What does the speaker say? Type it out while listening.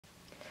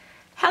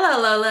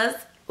Hello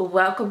Lolas,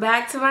 welcome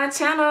back to my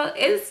channel.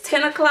 It's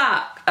 10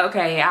 o'clock.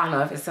 Okay, I don't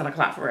know if it's 10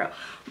 o'clock for real,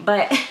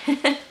 but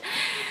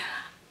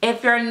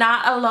if you're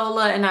not a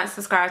Lola and not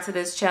subscribed to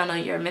this channel,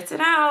 you're missing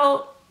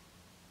out.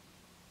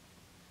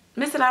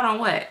 Missing out on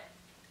what?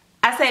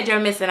 I said you're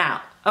missing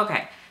out.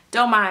 Okay,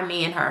 don't mind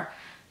me and her.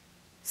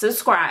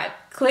 Subscribe.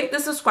 Click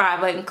the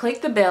subscribe button,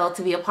 click the bell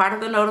to be a part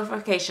of the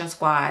notification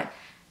squad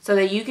so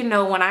that you can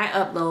know when I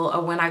upload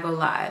or when I go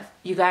live.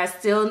 You guys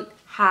still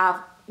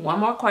have one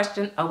more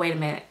question. Oh, wait a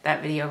minute.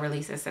 That video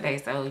releases today,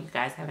 so you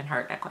guys haven't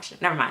heard that question.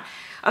 Never mind.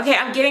 Okay,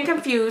 I'm getting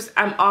confused.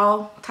 I'm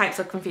all types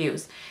of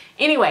confused.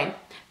 Anyway,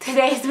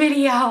 today's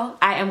video,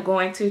 I am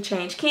going to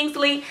change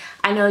Kingsley.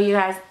 I know you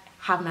guys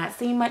have not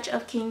seen much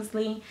of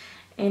Kingsley,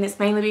 and it's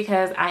mainly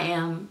because I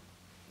am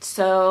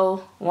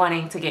so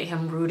wanting to get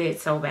him rooted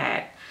so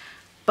bad.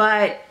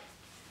 But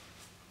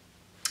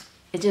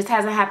it just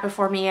hasn't happened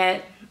for me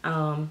yet.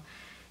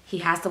 He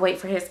has to wait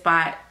for his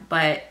spot.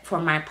 But for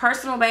my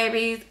personal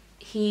babies,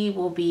 he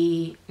will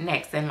be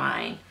next in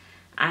line.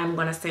 I'm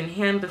going to send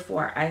him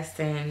before I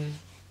send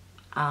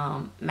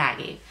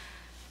Maggie.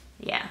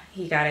 Yeah,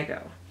 he got to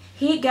go.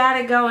 He got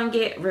to go and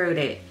get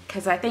rooted.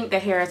 Because I think the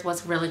hair is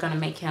what's really going to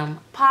make him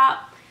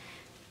pop.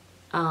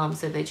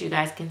 So that you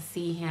guys can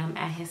see him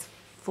at his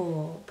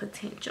full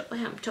potential.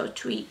 Him to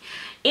tweet.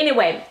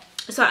 Anyway,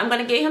 so I'm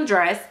going to get him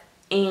dressed.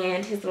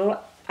 And his little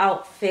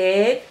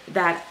outfit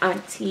that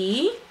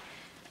Auntie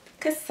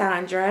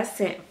Cassandra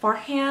sent for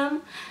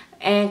him.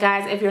 And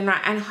guys, if you're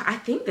not, I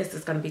think this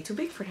is going to be too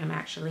big for him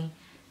actually.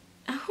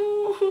 I'm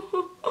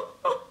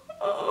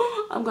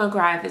going to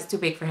cry if it's too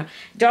big for him.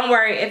 Don't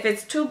worry, if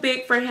it's too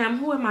big for him,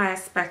 who am I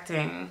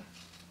expecting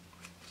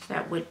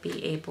that would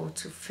be able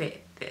to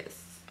fit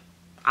this?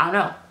 I don't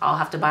know. I'll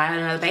have to buy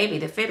another baby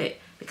to fit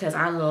it because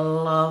I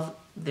love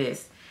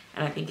this.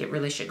 And I think it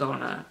really should go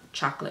on a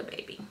chocolate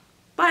baby.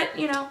 But,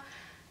 you know,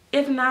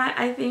 if not,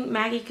 I think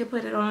Maggie could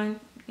put it on,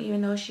 even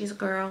though she's a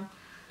girl.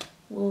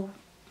 Well,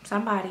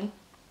 somebody.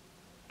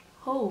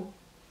 Who?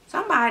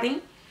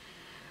 Somebody.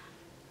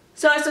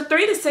 So it's a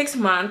 3 to 6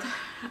 month.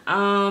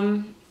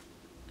 I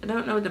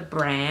don't know the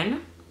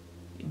brand.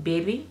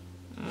 Baby.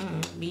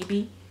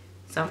 BB.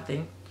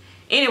 Something.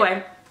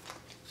 Anyway.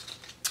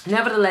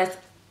 Nevertheless,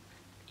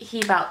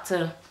 he about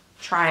to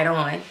try it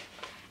on.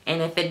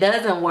 And if it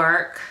doesn't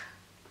work,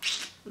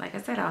 like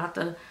I said, I'll have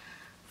to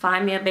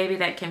find me a baby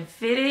that can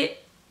fit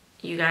it.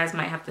 You guys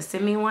might have to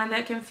send me one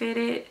that can fit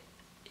it.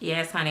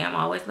 Yes, honey, I'm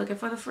always looking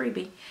for the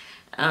freebie.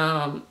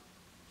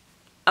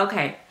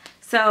 Okay,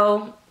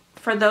 so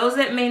for those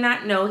that may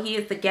not know, he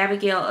is the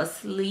Gabigail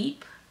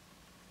Asleep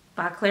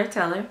by Claire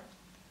Teller.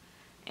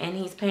 And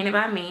he's painted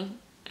by me.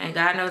 And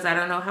God knows I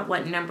don't know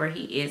what number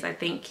he is. I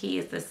think he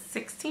is the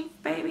 16th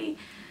baby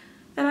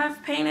that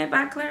I've painted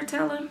by Claire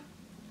Teller.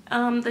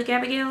 The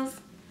Gabigails.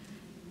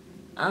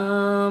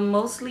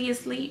 Mostly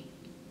asleep.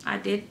 I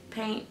did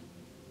paint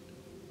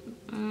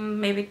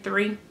maybe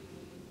 3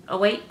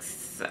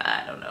 awakes.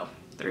 I don't know.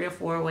 3 or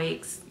 4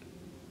 awakes.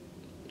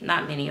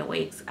 Not many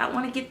awakes. I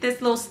want to get this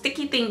little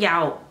sticky thing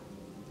out.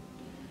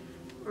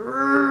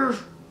 Oh,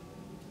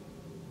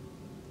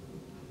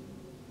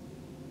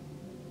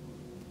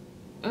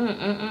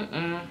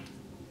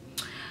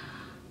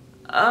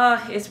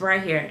 it's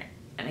right here.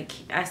 And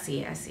I see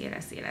it. I see it. I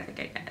see it. I think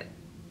I got it.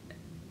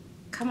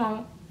 Come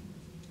on.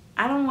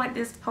 I don't want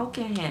this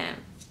poking him.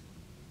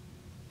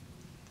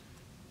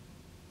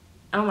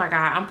 Oh my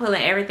God. I'm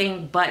pulling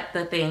everything but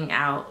the thing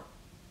out.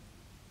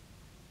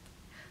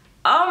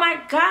 Oh my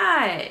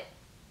God.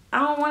 I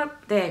don't want to.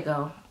 There you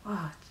go.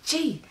 Oh,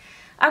 gee.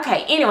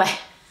 Okay. Anyway.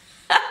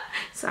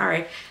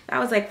 Sorry. That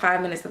was like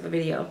 5 minutes of a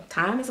video.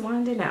 Time is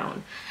winding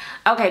down.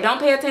 Okay. Don't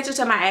pay attention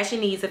to my ashy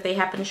knees if they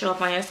happen to show up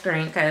on your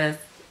screen. Because,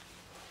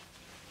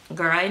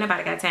 girl, ain't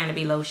nobody got time to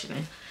be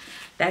lotioning.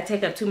 That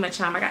take up too much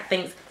time. I got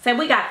things. Say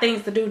we got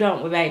things to do,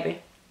 don't we, baby?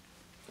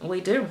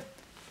 We do.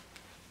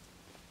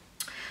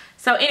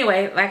 So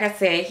anyway, like I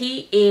said,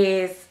 he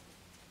is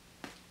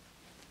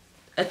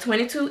a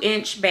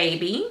 22-inch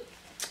baby.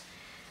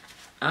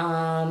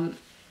 And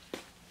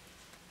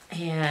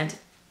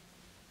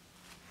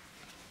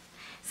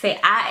say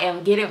I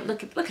am getting,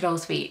 look at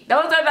those feet.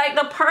 Those are like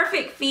the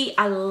perfect feet.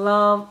 I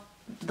love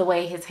the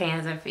way his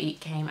hands and feet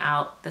came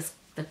out.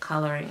 The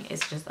coloring is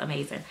just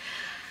amazing.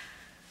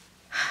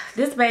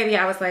 This baby,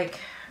 I was like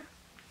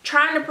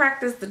trying to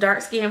practice the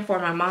dark skin for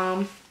my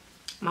mom.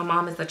 My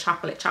mom is a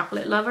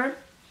chocolate lover.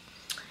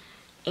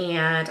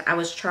 And I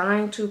was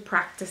trying to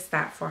practice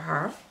that for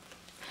her.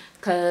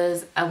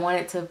 Because I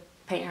wanted to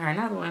paint her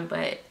another one.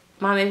 But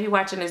Mom, if you're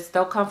watching this,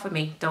 don't come for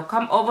me. Don't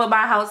come over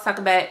my house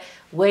talking about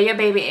where your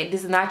baby is.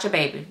 This is not your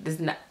baby. This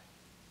is not.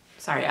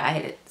 Sorry, I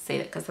had to say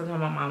that because sometimes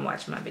my mom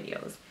watched my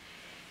videos.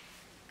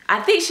 I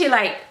think she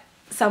liked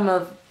some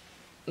of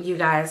you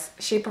guys.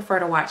 She preferred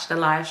to watch the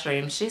live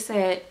stream. She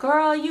said,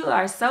 girl, you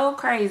are so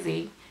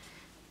crazy.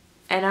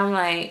 And I'm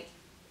like,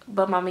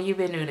 but Mama, you've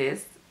been through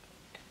this.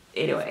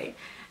 Anyway,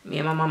 me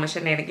and my mama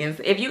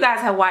shenanigans. If you guys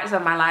have watched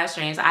some of my live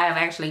streams, I have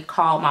actually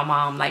called my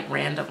mom like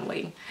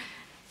randomly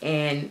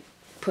and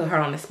put her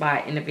on the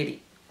spot in the video.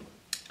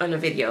 on the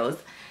videos,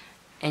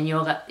 and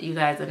you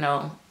guys will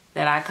know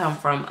that I come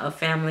from a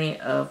family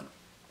of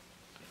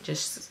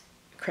just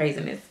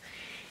craziness.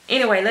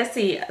 Anyway, let's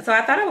see. So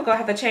I thought I would go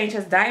have to change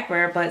his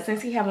diaper, but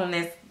since he have on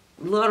this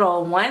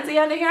little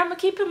onesie under here, I'm gonna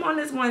keep him on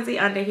this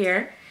onesie under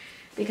here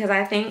because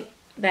I think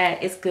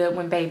that it's good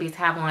when babies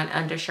have on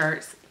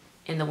undershirts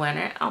in the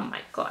winter. Oh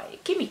my God,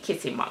 give me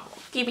kissy, mama.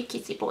 Give me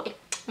kissy, boy.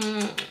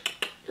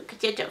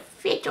 Look at your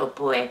fit, your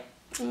boy.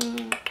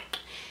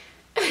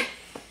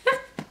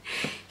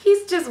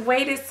 He's just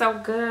weighted so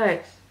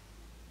good.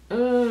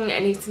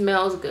 And he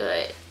smells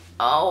good.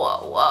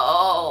 Oh,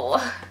 whoa.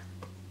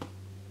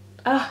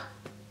 Oh,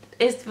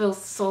 it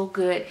feels so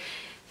good.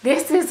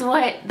 This is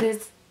what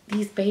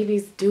these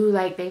babies do.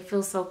 Like, they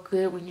feel so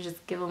good when you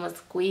just give them a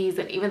squeeze.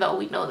 And even though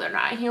we know they're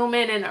not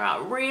human and they're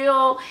not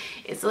real,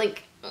 it's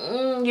like,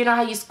 you know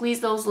how you squeeze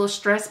those little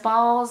stress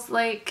balls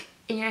like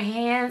in your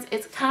hands?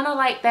 It's kind of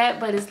like that,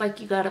 but it's like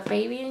you got a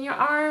baby in your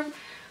arm.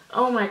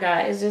 Oh my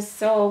God, it's just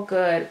so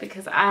good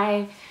because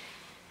I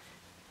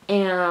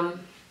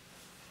am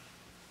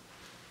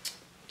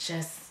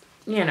just,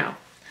 you know,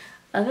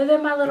 other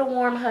than my little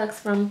warm hugs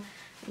from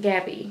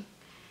Gabby,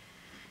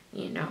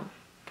 you know,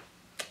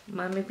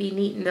 mommy be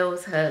needing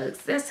those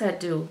hugs. Yes, I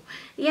do.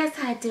 Yes,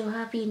 I do.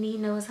 I be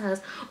needing those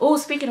hugs. Oh,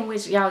 speaking of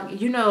which, y'all,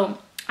 you know,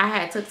 I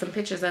had took some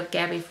pictures of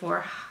Gabby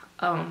for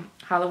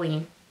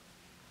Halloween,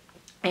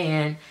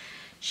 and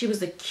she was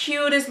the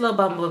cutest little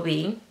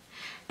bumblebee,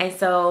 and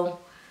so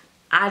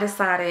I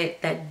decided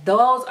that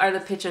those are the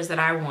pictures that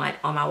I want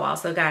on my wall.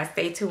 So guys,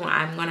 stay tuned.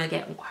 I'm gonna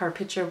get her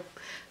picture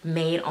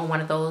made on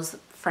one of those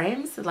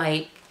frames,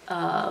 like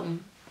Noah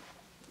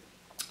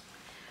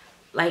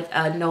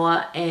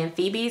and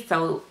Phoebe,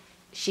 so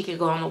she could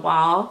go on the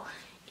wall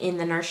in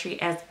the nursery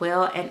as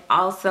well. And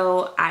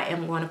also I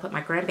am going to put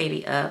my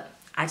grandbaby up.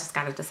 I just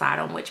got to decide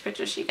on which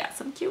picture. She got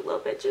some cute little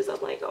pictures.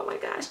 I'm like, oh my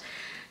gosh.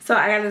 So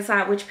I got to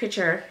decide which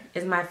picture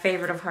is my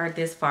favorite of her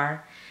this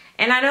far.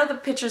 And I know the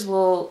pictures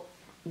will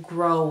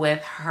grow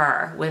with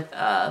her, with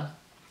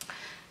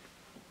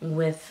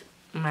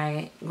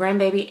my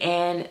grandbaby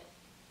and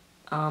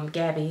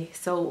Gabby.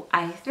 So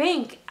I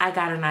think I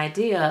got an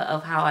idea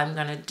of how I'm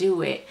gonna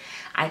do it.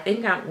 I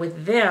think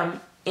with them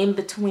in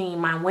between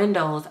my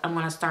windows, I'm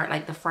gonna start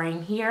like the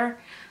frame here,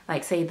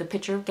 like say the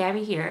picture of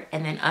Gabby here,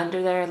 and then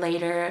under there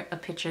later a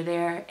picture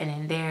there, and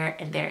then there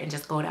and there, and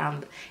just go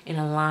down in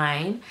a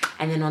line.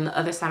 And then on the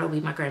other side will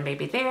be my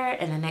grandbaby there,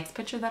 and the next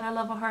picture that I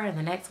love of her, and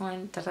the next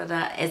one,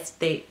 as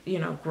they, you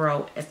know,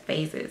 grow as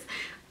phases.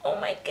 Oh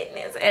my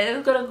goodness. And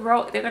it's gonna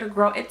grow, they're gonna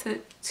grow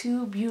into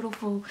two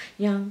beautiful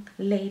young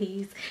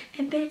ladies,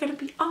 and they're gonna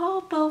be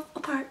all both a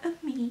part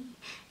of me.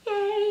 Yeah.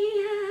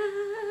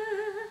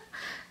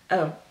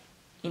 Oh,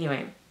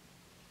 anyway.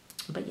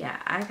 But yeah,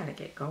 I gotta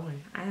get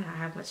going. I don't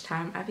have much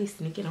time. I be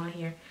sneaking on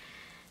here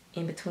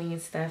in between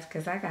stuff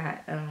because I gotta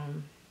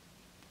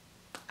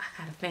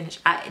finish.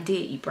 I did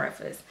eat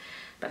breakfast,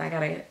 but I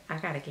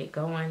gotta get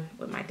going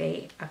with my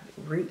day. I'm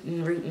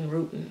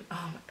rooting.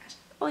 Oh my gosh.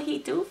 Oh, he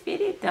do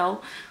fit it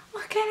though.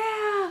 Look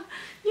at him.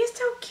 You're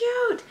so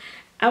cute.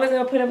 I was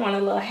gonna put him on a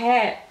little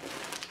hat.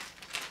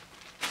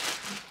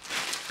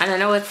 And I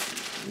know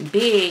it's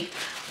big,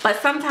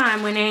 but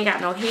sometimes when they ain't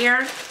got no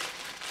hair,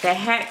 the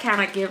hat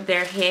kind of give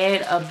their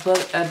head a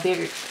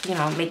bigger, you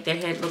know, make their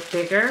head look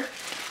bigger.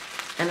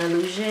 An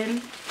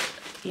illusion,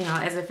 you know,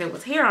 as if it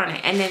was hair on it.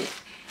 And then,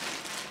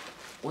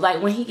 like,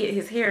 when he get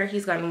his hair,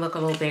 he's gonna look a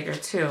little bigger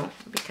too,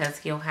 because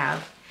he'll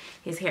have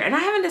his hair. And I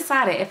haven't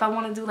decided if I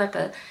want to do like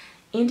a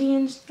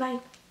Indian, like,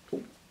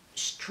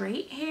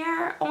 straight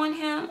hair on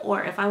him,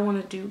 or if I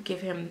want to give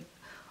him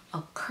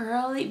a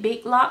curly,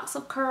 big locks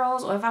of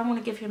curls, or if I want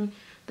to give him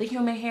the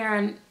human hair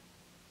and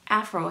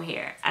afro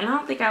hair. And I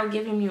don't think I would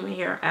give him human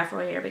hair or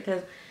afro hair,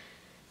 because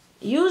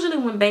usually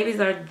when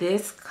babies are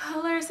this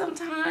color,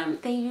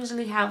 sometimes they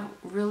usually have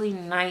really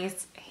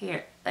nice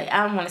hair. Like,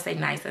 I don't want to say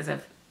nice as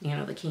if, you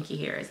know, the kinky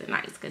hair isn't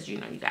nice, because, you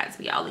know, you guys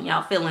be all in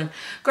y'all feeling,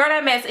 girl,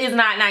 that mess is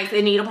not nice,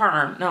 it need a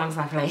perm. No, I'm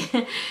not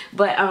playing.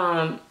 But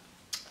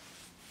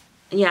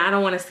yeah, I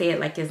don't want to say it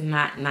like it's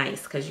not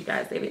nice, because you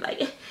guys, they be like,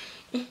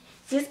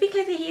 just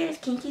because the hair is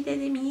kinky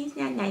doesn't mean it's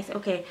not nice.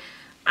 Okay,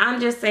 I'm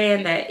just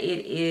saying that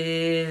it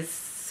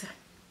is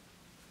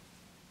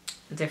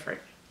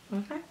different.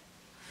 Okay.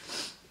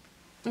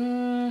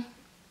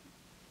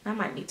 That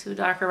might be too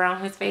dark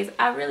around his face.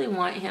 I really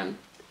wanted him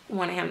to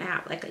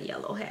have like a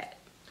yellow hat,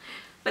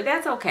 but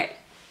that's okay.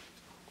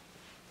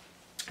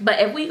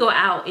 But if we go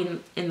out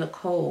in the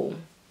cold,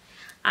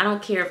 I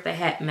don't care if the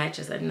hat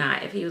matches or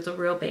not. If he was a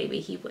real baby,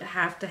 he would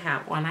have to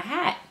have on a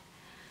hat.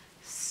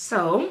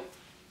 So,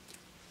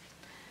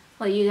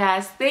 what do you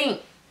guys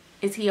think?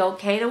 Is he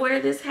okay to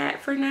wear this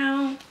hat for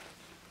now?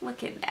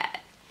 Look at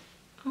that.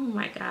 Oh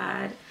my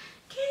God.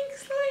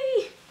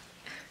 Kingsley.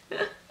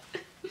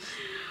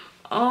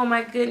 Oh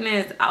my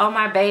goodness. Oh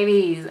my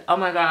babies. Oh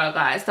my God,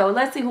 guys. So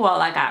let's see who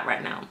all I got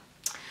right now.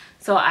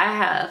 So I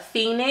have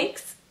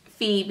Phoenix,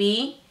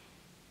 Phoebe,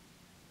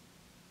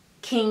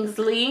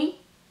 Kingsley,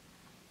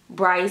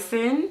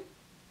 Bryson,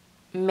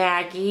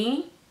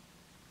 Maggie,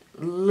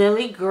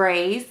 Lily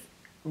Grace,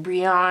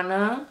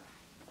 Brianna,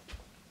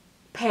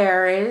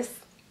 Paris,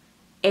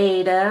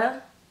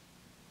 Ada,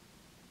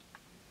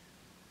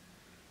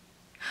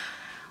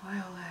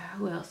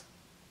 who else?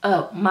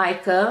 Oh,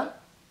 Micah,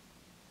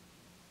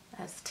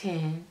 that's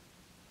 10.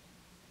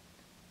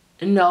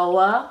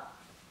 Noah,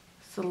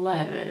 it's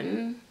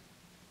 11.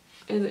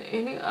 Is there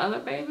any other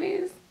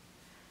babies?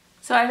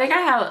 So I think I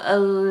have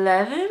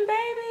 11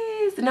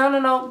 babies.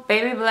 No.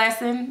 Baby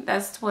Blessing,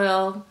 that's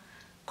 12.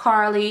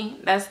 Carly,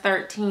 that's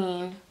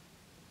 13.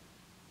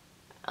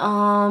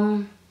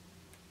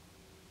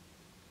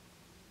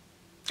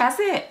 That's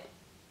it.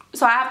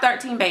 So I have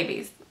 13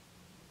 babies.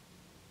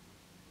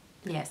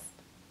 Yes.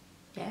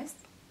 Yes.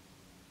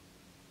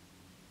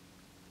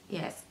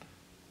 Yes.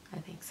 I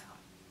think so.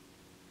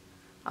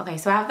 Okay,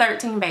 so I have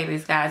 13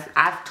 babies, guys.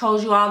 I've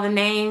told you all the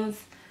names.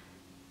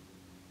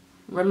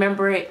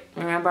 Remember it.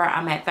 Remember,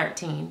 I'm at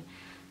 13.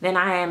 Then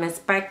I am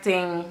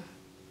expecting...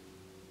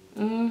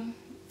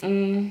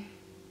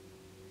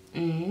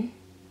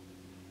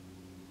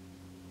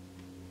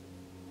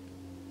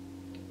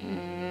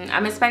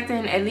 I'm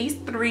expecting at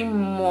least 3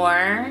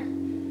 more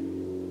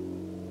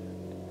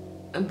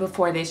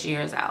before this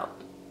year is out,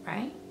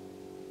 right?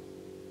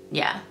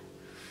 Yeah.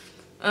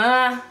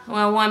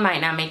 Well, one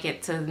might not make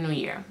it to the new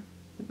year.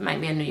 It might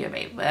be a new year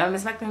baby, but I'm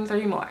expecting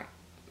 3 more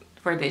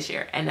for this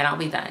year, and then I'll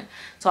be done.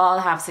 So I'll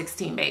have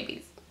 16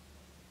 babies.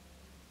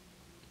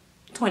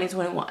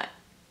 2021.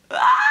 But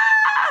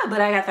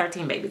I got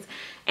 13 babies.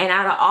 And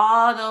out of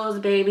all those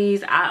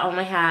babies, I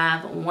only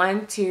have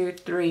 1, 2,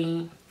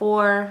 3,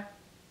 4.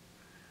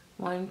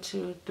 1,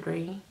 2,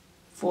 3,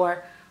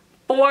 4.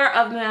 4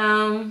 of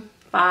them.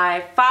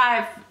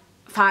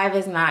 5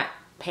 is not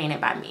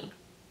painted by me.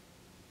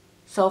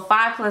 So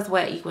 5 plus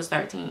what equals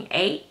 13?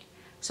 8.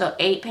 So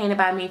 8 painted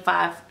by me,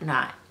 5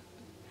 not.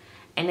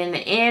 And in the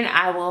end,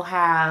 I will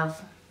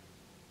have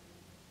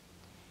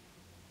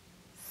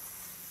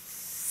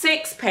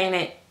 6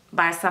 painted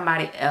by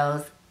somebody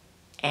else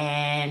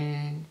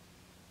and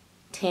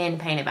 10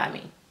 painted by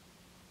me.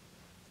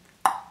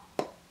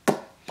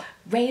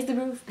 Raise the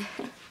roof.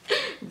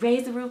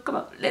 Raise the roof. Come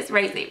on, let's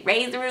raise it.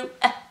 Raise the roof.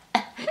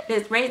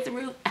 Let's raise the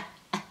roof.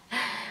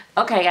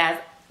 Okay, guys,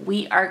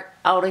 we are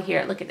out of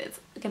here. Look at this.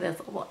 Look at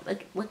this.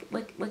 Look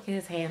at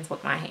his hands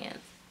with my hands.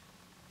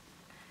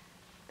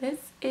 This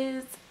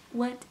is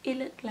what it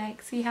looked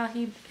like. See how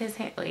his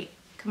hand, wait,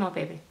 come on,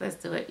 baby, let's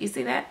do it. You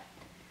see that?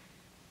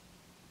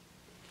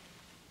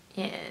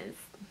 Yes.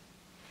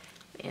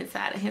 The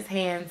inside of his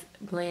hands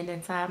blend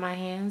inside my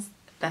hands.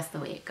 That's the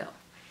way it goes.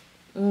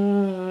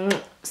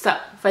 So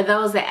for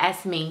those that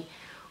ask me,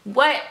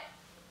 what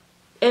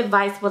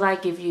advice would I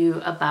give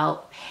you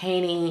about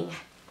painting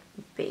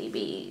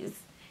babies?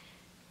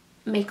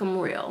 Make them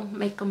real.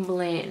 Make them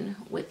blend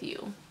with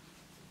you.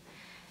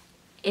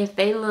 If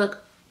they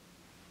look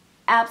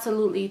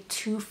absolutely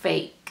too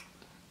fake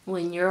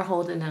when you're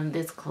holding them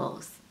this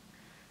close,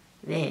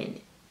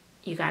 then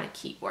you got to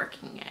keep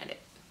working at it.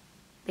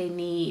 They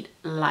need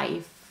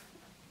life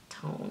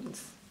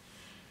tones.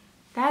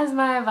 That is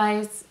my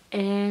advice,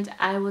 and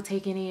I will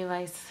take any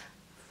advice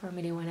from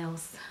anyone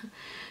else.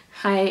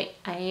 I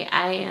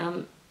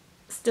am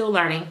still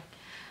learning,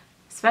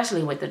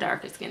 especially with the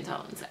darker skin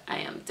tones. I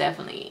am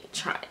definitely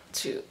trying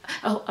to,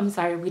 oh, I'm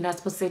sorry, we're not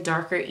supposed to say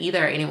darker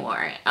either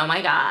anymore. Oh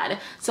my God.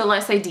 So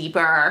let's say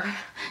deeper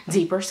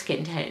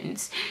skin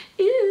tones.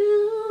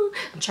 Ooh,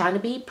 I'm trying to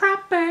be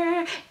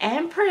proper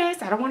and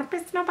press. I don't want to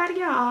piss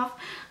nobody off.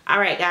 All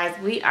right, guys,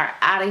 we are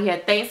out of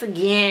here. Thanks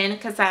again,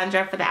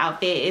 Cassandra, for the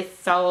outfit. It's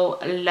so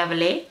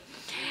lovely.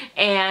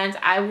 And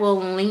I will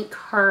link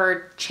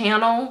her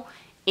channel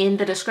in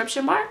the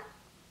description bar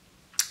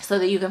so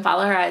that you can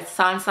follow her at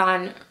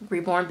San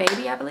Reborn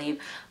Baby, I believe.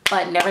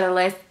 But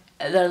nevertheless,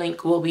 the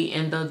link will be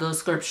in the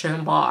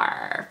description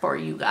bar for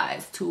you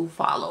guys to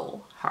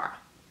follow her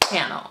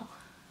channel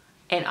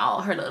and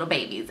all her little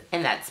babies.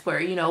 And that's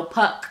where, you know,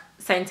 Puck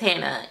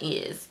Santana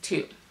is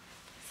too.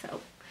 So,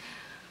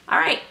 all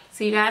right.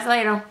 See you guys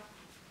later.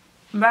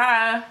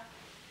 Bye.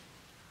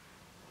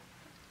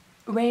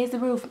 Raise the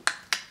roof.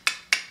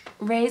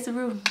 Raise the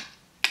roof.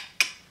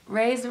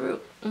 Raise the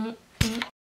roof.